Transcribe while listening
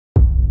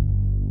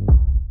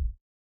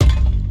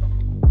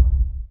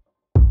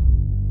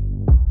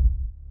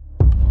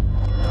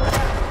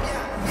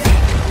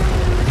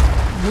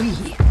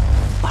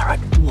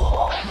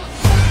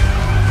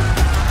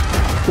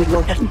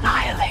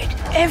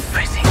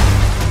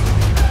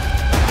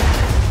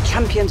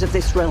champions of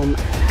this realm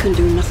can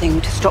do nothing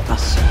to stop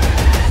us.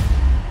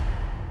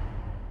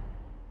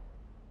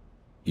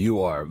 You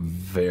are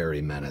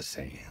very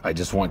menacing. I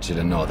just want you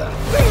to know that.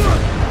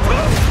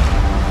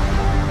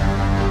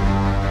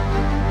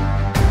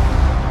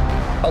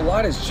 A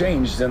lot has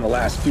changed in the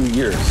last few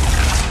years.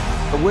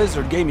 The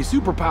wizard gave me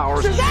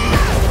superpowers.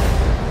 Shazam!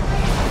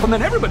 And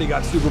then everybody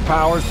got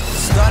superpowers.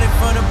 Started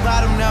from the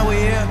bottom, now we're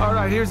here. All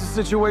right, here's the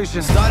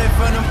situation. Started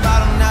from the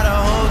bottom, now the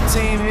whole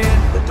team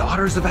here. The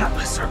daughters of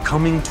Atlas are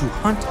coming to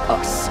hunt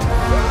us.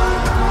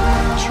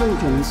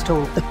 Children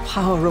stole the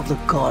power of the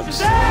gods.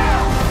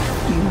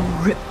 You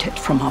ripped it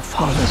from our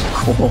father's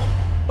core.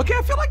 Okay,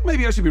 I feel like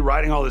maybe I should be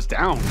writing all this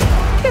down.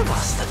 Give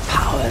us the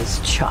powers,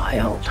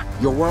 child.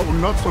 Your world will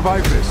not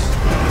survive this.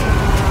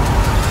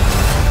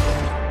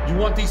 You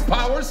want these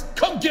powers?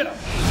 Come get them!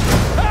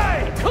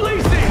 Hey,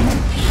 Khaleesi!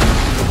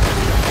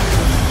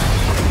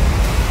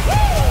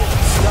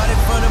 Started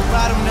from the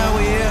bottom, now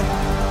we're here.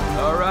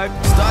 All right.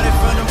 Started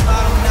from the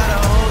bottom, now the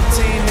whole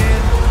team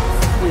here.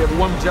 We have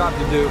one job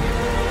to do.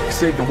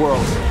 Save the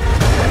world.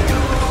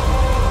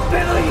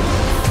 Billy!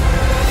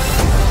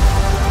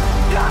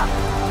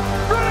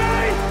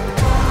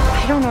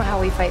 I don't know how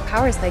we fight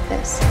powers like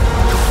this.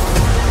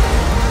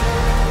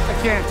 I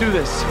can't do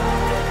this.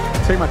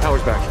 Take my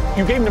powers back.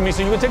 You gave them to me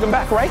so you could take them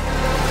back, right?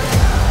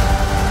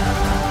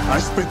 I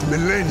spent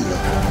millennia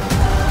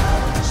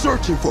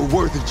searching for a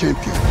worthy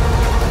champion.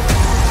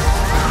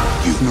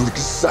 You know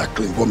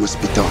exactly what must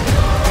be done.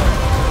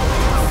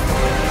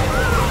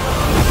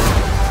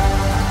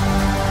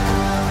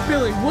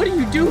 Billy, what are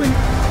you doing?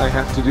 I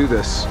have to do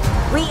this.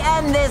 We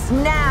end this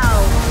now!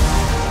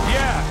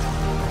 Yeah,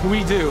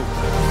 we do.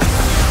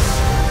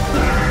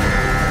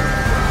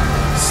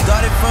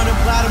 Started from the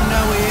bottom,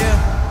 now we're here.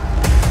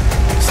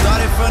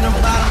 Started from the